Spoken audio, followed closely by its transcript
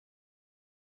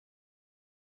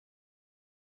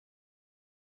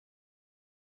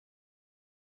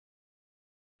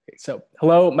So,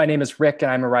 hello, my name is Rick,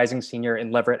 and I'm a rising senior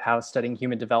in Leverett House studying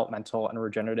human developmental and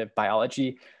regenerative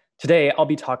biology. Today, I'll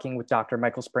be talking with Dr.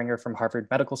 Michael Springer from Harvard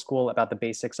Medical School about the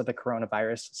basics of the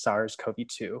coronavirus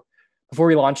SARS-CoV-2. Before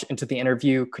we launch into the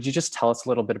interview, could you just tell us a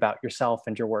little bit about yourself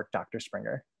and your work, Dr.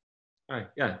 Springer? Hi,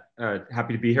 yeah,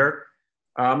 happy to be here.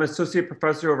 I'm an associate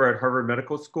professor over at Harvard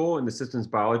Medical School in the systems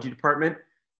biology department.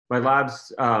 My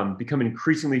lab's become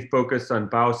increasingly focused on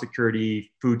biosecurity,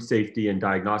 food safety, and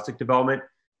diagnostic development,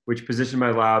 which positioned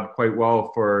my lab quite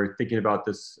well for thinking about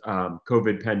this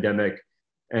COVID pandemic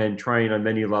and trying on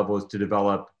many levels to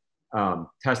develop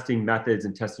testing methods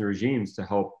and testing regimes to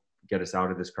help get us out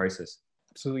of this crisis.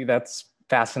 Absolutely, that's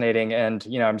fascinating. And,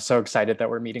 I'm so excited that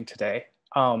we're meeting today.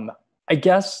 I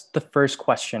guess the first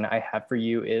question I have for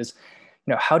you is,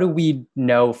 how do we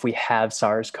know if we have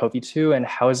SARS-CoV-2 and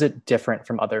how is it different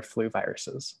from other flu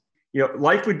viruses?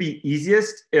 Life would be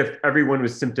easiest if everyone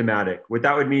was symptomatic. What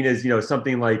that would mean is,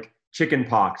 something like chicken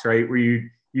pox, right? Where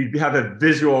you'd have a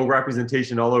visual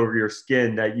representation all over your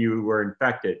skin that you were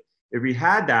infected. If we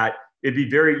had that, it'd be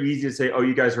very easy to say, oh,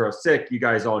 you guys are all sick. You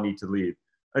guys all need to leave.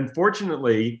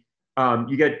 Unfortunately,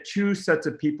 you get two sets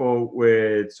of people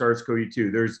with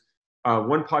SARS-CoV-2. There's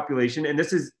one population, and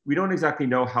we don't exactly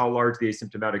know how large the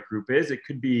asymptomatic group is. It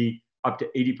could be up to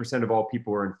 80% of all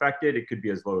people are infected. It could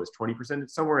be as low as 20%.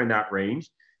 It's somewhere in that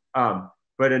range.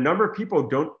 But a number of people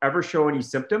don't ever show any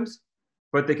symptoms,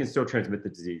 but they can still transmit the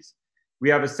disease. We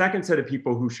have a second set of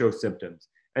people who show symptoms.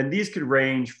 And these could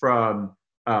range from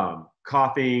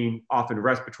coughing, often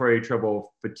respiratory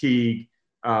trouble, fatigue,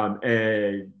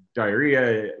 and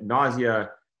diarrhea, nausea,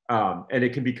 and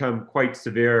it can become quite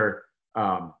severe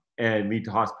and lead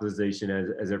to hospitalization,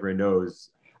 as everyone knows.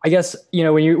 I guess,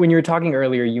 when you were talking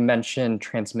earlier, you mentioned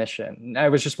transmission. I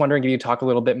was just wondering if you talk a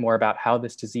little bit more about how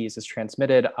this disease is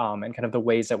transmitted and kind of the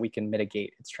ways that we can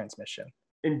mitigate its transmission.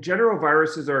 In general,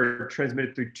 viruses are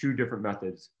transmitted through two different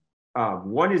methods.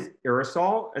 One is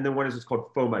aerosol, and then one is what's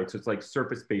called fomite. So it's like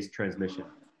surface-based transmission.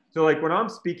 So like when I'm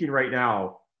speaking right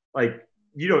now, like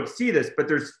you don't see this, but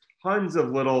there's tons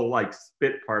of little like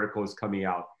spit particles coming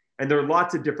out. And there are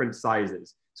lots of different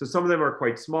sizes. So some of them are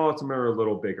quite small, some of them are a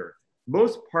little bigger.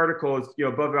 Most particles,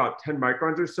 above about 10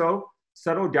 microns or so,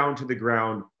 settle down to the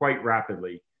ground quite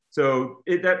rapidly. So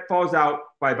that falls out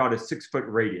by about a 6-foot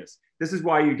radius. This is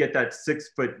why you get that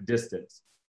 6-foot distance.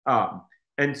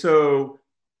 And so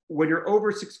when you're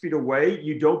over 6 feet away,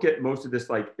 you don't get most of this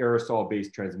like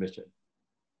aerosol-based transmission.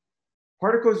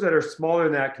 Particles that are smaller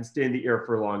than that can stay in the air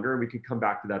for longer, and we can come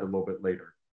back to that a little bit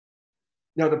later.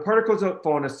 Now, the particles that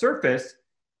fall on a surface,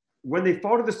 when they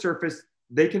fall to the surface,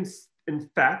 they can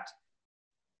infect.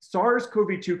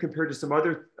 SARS-CoV-2, compared to some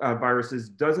other viruses,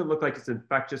 doesn't look like it's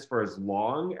infectious for as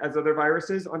long as other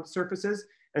viruses on surfaces.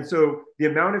 And so the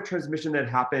amount of transmission that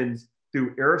happens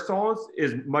through aerosols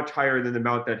is much higher than the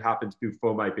amount that happens through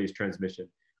fomite-based transmission.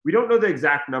 We don't know the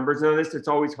exact numbers on this. It's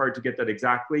always hard to get that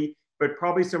exactly, but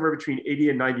probably somewhere between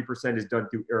 80 and 90% is done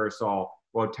through aerosol,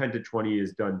 while 10 to 20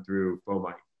 is done through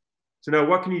fomite. So now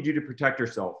what can you do to protect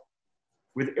yourself?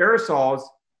 With aerosols,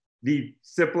 the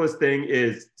simplest thing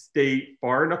is stay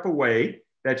far enough away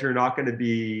that you're not going to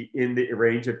be in the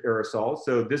range of aerosols.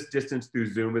 So this distance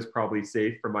through Zoom is probably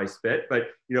safe for my spit. But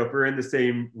if we're in the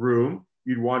same room,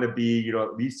 you'd want to be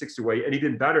at least 6 feet away. And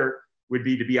even better would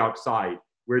be to be outside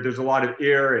where there's a lot of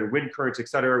air and wind currents, et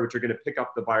cetera, which are going to pick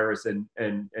up the virus and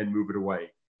move it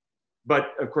away.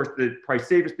 But of course, the probably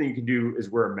safest thing you can do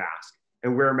is wear a mask,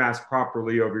 and wear a mask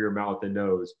properly over your mouth and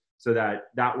nose, so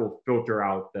that will filter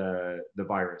out the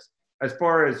virus. As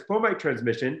far as fomite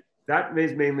transmission, that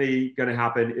is mainly going to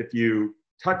happen if you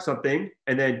touch something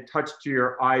and then touch to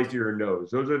your eyes or your nose.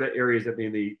 Those are the areas that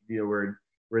mainly, where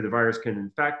the virus can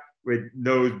infect, with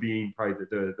nose being probably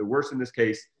the worst in this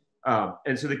case.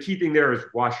 And so the key thing there is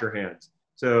wash your hands.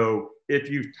 So if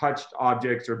you've touched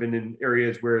objects or been in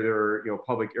areas where there are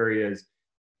public areas,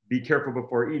 be careful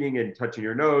before eating and touching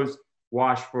your nose.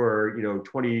 Wash for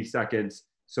 20 seconds,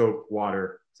 soap,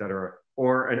 water, etc.,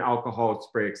 or an alcohol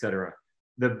spray, etc.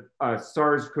 The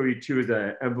SARS-CoV-2 is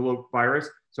an envelope virus,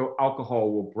 so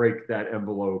alcohol will break that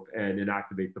envelope and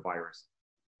inactivate the virus.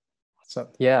 So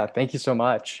yeah, thank you so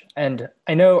much. And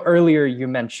I know earlier you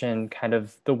mentioned kind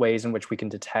of the ways in which we can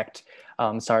detect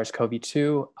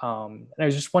SARS-CoV-2. And I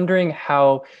was just wondering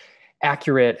how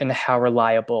accurate and how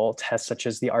reliable tests such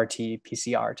as the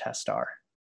RT-PCR test are.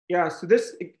 Yeah, so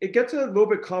it gets a little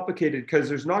bit complicated because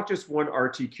there's not just one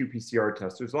RT-qPCR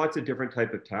test. There's lots of different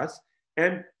type of tests.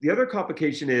 And the other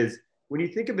complication is when you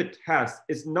think of a test,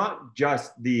 it's not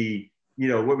just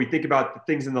what we think about the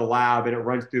things in the lab and it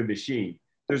runs through a machine.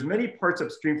 There's many parts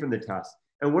upstream from the test.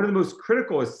 And one of the most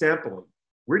critical is sampling.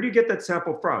 Where do you get that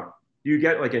sample from? Do you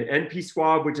get like an NP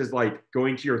swab, which is like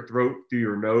going to your throat through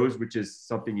your nose, which is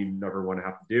something you never want to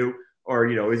have to do? Or,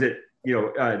 is it,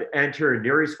 the anterior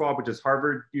near swab, which is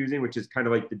Harvard using, which is kind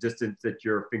of like the distance that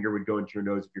your finger would go into your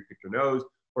nose if you picked your nose,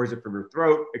 or is it from your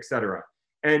throat, et cetera?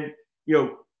 And,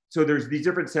 so there's these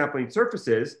different sampling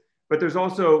surfaces, but there's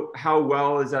also how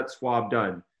well is that swab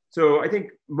done? So I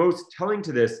think most telling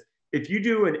to this, if you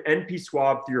do an NP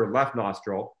swab through your left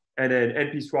nostril and an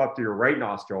NP swab through your right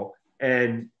nostril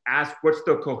and ask what's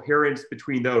the coherence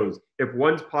between those, if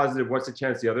one's positive, what's the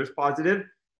chance the other's positive?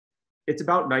 It's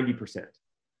about 90%.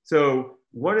 So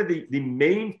one of the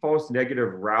main false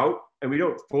negative route, and we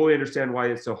don't fully understand why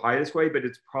it's so high this way, but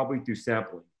it's probably through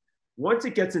sampling. Once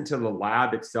it gets into the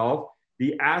lab itself,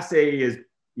 the assay is,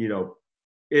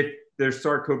 if there's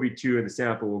SARS-CoV-2 in the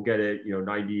sample, we'll get it,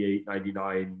 98,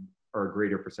 99 or a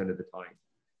greater percent of the time.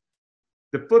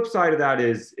 The flip side of that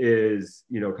is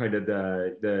kind of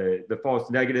the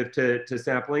false negative to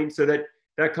sampling. So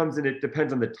that comes in, it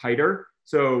depends on the titer.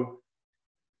 So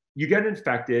you get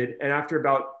infected, and after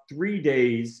about 3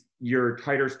 days, your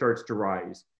titer starts to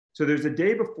rise. So there's a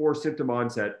day before symptom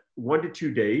onset, 1 to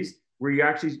 2 days, where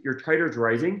your titer is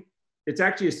rising. It's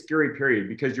actually a scary period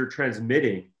because you're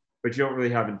transmitting, but you don't really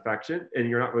have infection, and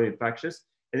you're not really infectious.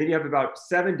 And then you have about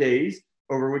 7 days,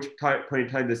 over which point in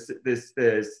time this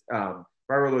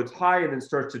viral load's high and then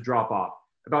starts to drop off.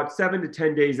 About 7 to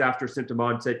 10 days after symptom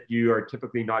onset, you are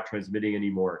typically not transmitting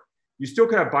anymore. You still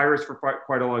could have virus for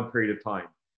quite a long period of time.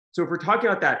 So if we're talking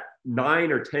about that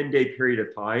 9 or 10-day period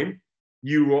of time,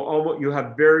 you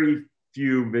have very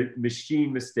few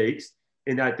machine mistakes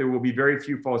in that there will be very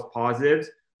few false positives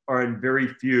and very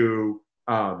few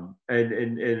and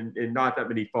not that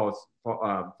many false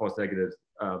negatives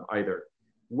either.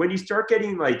 When you start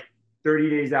getting like 30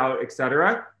 days out, et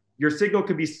cetera, your signal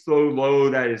can be so low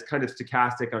that it's kind of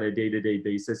stochastic on a day-to-day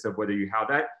basis of whether you have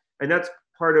that. And that's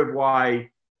part of why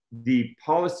the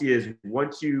policy is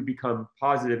once you become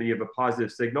positive and you have a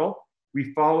positive signal,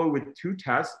 we follow with 2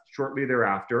 tests shortly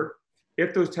thereafter.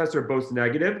 If those tests are both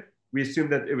negative, we assume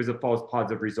that it was a false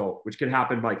positive result, which can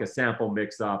happen like a sample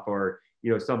mix-up or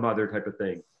some other type of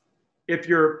thing. If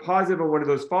you're positive on one of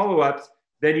those follow-ups,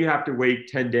 then you have to wait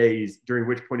 10 days, during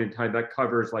which point in time that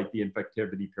covers like the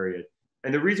infectivity period.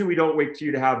 And the reason we don't wait for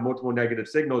you to have multiple negative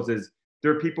signals is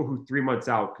there are people who 3 months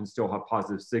out can still have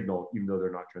positive signal, even though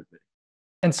they're not transmitting.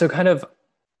 And so kind of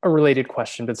a related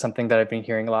question, but something that I've been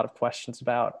hearing a lot of questions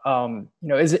about,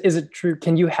 is it true?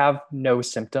 Can you have no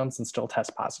symptoms and still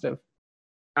test positive?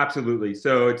 Absolutely.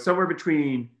 So it's somewhere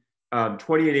between 20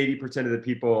 and 80% of the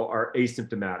people are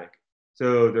asymptomatic.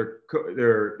 So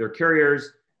they're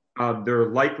carriers. They're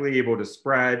likely able to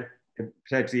spread, and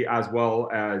potentially as well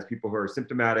as people who are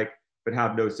symptomatic but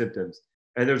have no symptoms.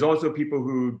 And there's also people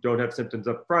who don't have symptoms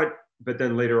up front, but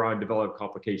then later on develop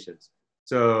complications.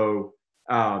 So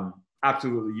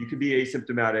absolutely, you can be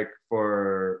asymptomatic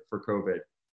for COVID.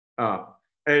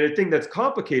 And a thing that's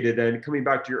complicated then, coming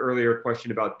back to your earlier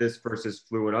question about this versus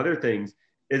flu and other things,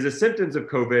 is the symptoms of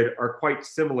COVID are quite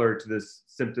similar to the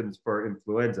symptoms for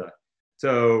influenza.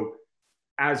 So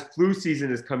as flu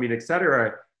season is coming, et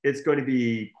cetera, it's going to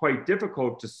be quite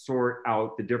difficult to sort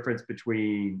out the difference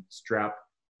between strep,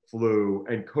 flu,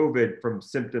 and COVID from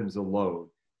symptoms alone.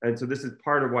 And so this is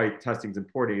part of why testing is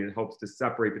important. It helps to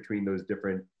separate between those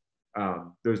different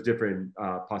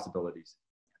possibilities.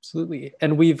 Absolutely.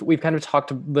 And we've kind of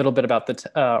talked a little bit about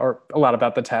or a lot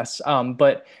about the tests,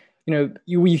 but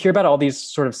you hear about all these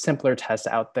sort of simpler tests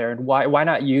out there, and why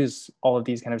not use all of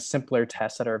these kind of simpler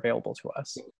tests that are available to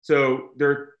us? So there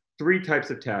are 3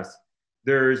 types of tests.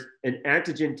 There's an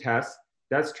antigen test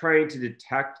that's trying to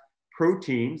detect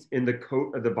proteins in the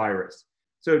coat of the virus.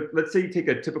 So let's say you take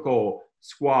a typical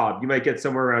swab, you might get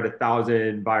somewhere around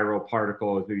 1,000 viral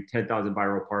particles, maybe 10,000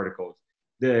 viral particles.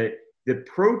 The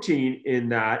protein in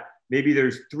that, maybe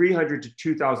there's 300 to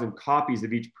 2,000 copies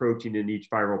of each protein in each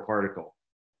viral particle.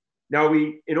 Now,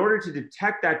 in order to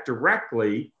detect that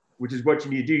directly, which is what you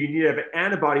need to do, you need to have an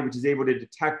antibody which is able to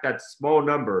detect that small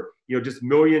number, just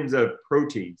millions of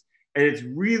proteins. And it's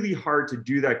really hard to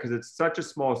do that because it's such a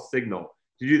small signal,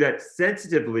 to do that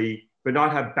sensitively, but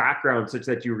not have background such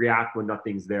that you react when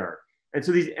nothing's there. And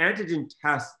so these antigen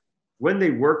tests, when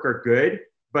they work, are good,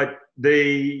 but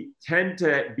they tend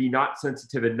to be not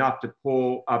sensitive enough to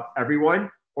pull up everyone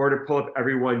or to pull up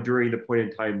everyone during the point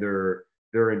in time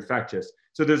they're infectious.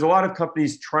 So there's a lot of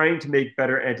companies trying to make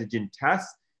better antigen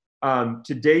tests.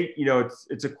 To date,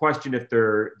 it's a question if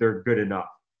they're good enough.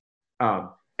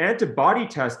 Antibody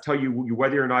tests tell you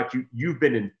whether or not you've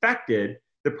been infected.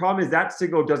 The problem is that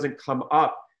signal doesn't come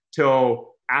up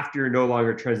till after you're no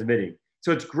longer transmitting.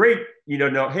 So it's great,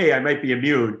 know, hey, I might be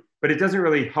immune, but it doesn't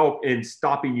really help in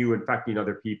stopping you infecting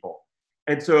other people.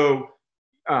 And so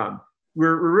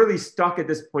we're really stuck at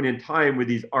this point in time with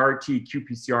these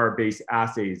RT-qPCR based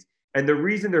assays. And the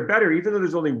reason they're better, even though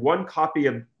there's only one copy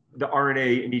of the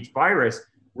RNA in each virus,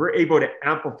 we're able to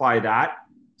amplify that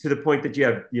to the point that you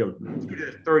have, 2 to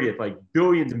the 30th, like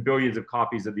billions and billions of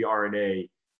copies of the RNA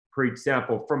per each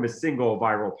sample from a single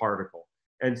viral particle.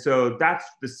 And so that's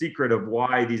the secret of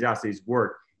why these assays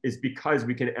work, is because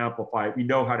we can amplify, we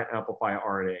know how to amplify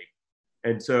RNA.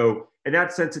 And so, and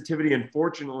that sensitivity,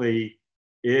 unfortunately,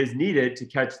 is needed to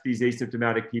catch these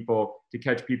asymptomatic people, to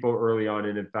catch people early on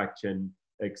in infection,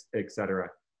 et cetera.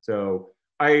 So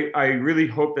I really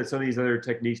hope that some of these other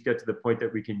techniques get to the point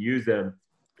that we can use them.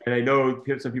 And I know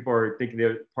some people are thinking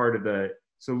they're part of the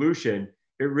solution.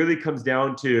 It really comes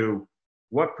down to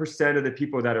what percent of the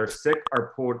people that are sick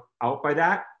are pulled out by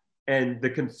that. And the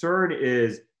concern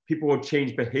is people will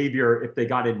change behavior if they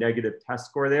got a negative test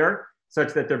score there,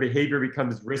 such that their behavior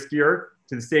becomes riskier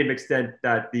to the same extent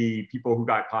that the people who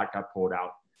got caught got pulled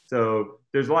out. So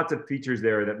there's lots of features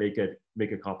there that make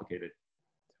it complicated.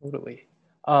 Totally.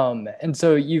 And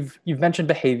so you've mentioned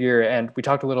behavior, and we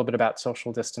talked a little bit about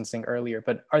social distancing earlier,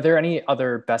 but are there any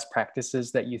other best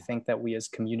practices that you think that we as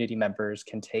community members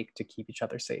can take to keep each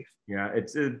other safe? Yeah,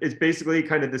 it's basically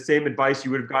kind of the same advice you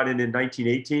would have gotten in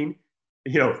 1918.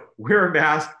 Wear a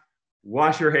mask,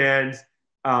 wash your hands.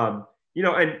 And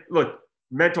look,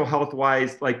 mental health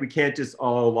wise, like we can't just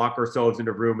all lock ourselves in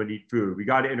a room and eat food. We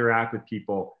got to interact with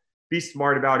people. Be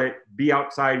smart about it. Be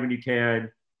outside when you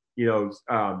can.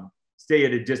 Stay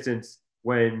at a distance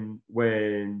when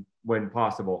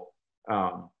possible.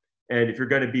 And if you're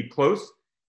going to be close,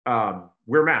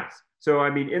 wear masks. So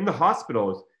I mean, in the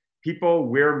hospitals, people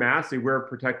wear masks. They wear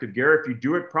protective gear. If you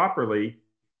do it properly,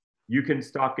 you can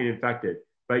stop getting infected.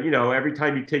 But every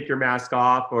time you take your mask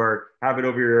off or have it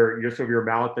over your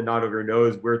mouth and not over your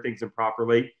nose, wear things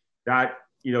improperly, that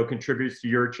contributes to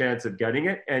your chance of getting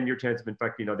it and your chance of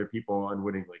infecting other people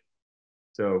unwittingly.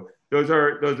 So those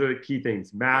are the key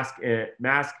things: mask,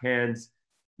 hands,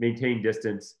 maintain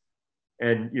distance,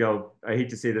 and I hate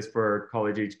to say this for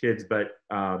college age kids, but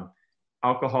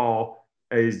alcohol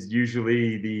is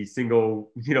usually the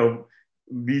single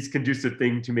least conducive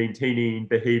thing to maintaining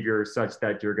behavior such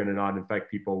that you're going to not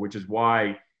infect people, which is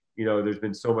why there's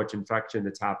been so much infection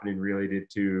that's happening related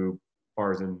to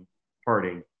bars and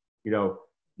partying.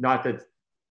 Not that there's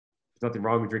nothing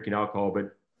wrong with drinking alcohol,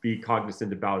 but be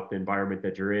cognizant about the environment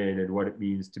that you're in and what it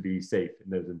means to be safe in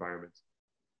those environments.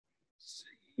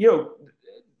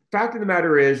 Fact of the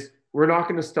matter is, we're not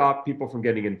going to stop people from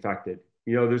getting infected.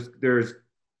 There's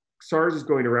SARS is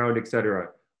going around, et cetera.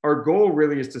 Our goal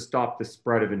really is to stop the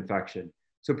spread of infection.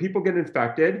 So people get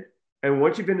infected, and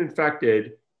once you've been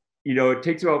infected, it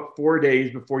takes about 4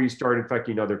 days before you start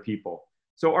infecting other people.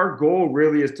 So our goal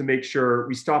really is to make sure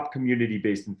we stop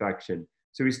community-based infection.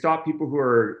 So we stop people who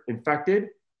are infected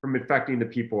from infecting the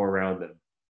people around them.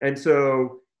 And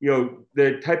so,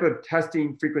 the type of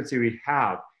testing frequency we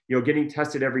have, getting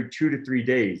tested every 2 to 3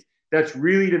 days, that's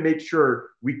really to make sure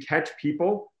we catch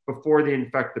people before they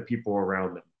infect the people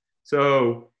around them.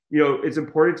 So, it's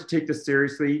important to take this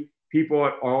seriously. People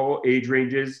at all age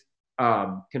ranges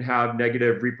can have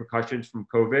negative repercussions from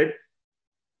COVID.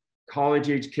 College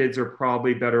age kids are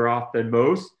probably better off than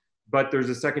most, but there's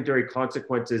a secondary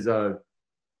consequences of,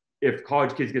 if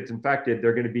college kids get infected,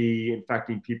 they're going to be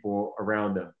infecting people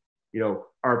around them.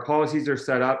 Our policies are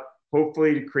set up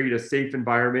hopefully to create a safe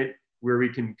environment where we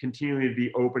can continually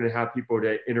be open and have people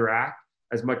to interact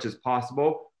as much as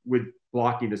possible with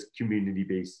blocking this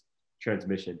community-based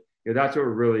transmission. That's what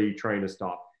we're really trying to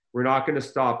stop. We're not going to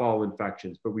stop all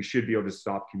infections, but we should be able to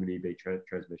stop community-based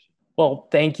transmission. Well,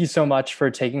 thank you so much for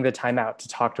taking the time out to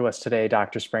talk to us today,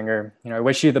 Dr. Springer. I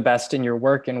wish you the best in your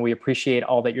work, and we appreciate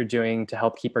all that you're doing to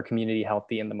help keep our community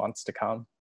healthy in the months to come.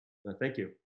 Thank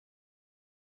you.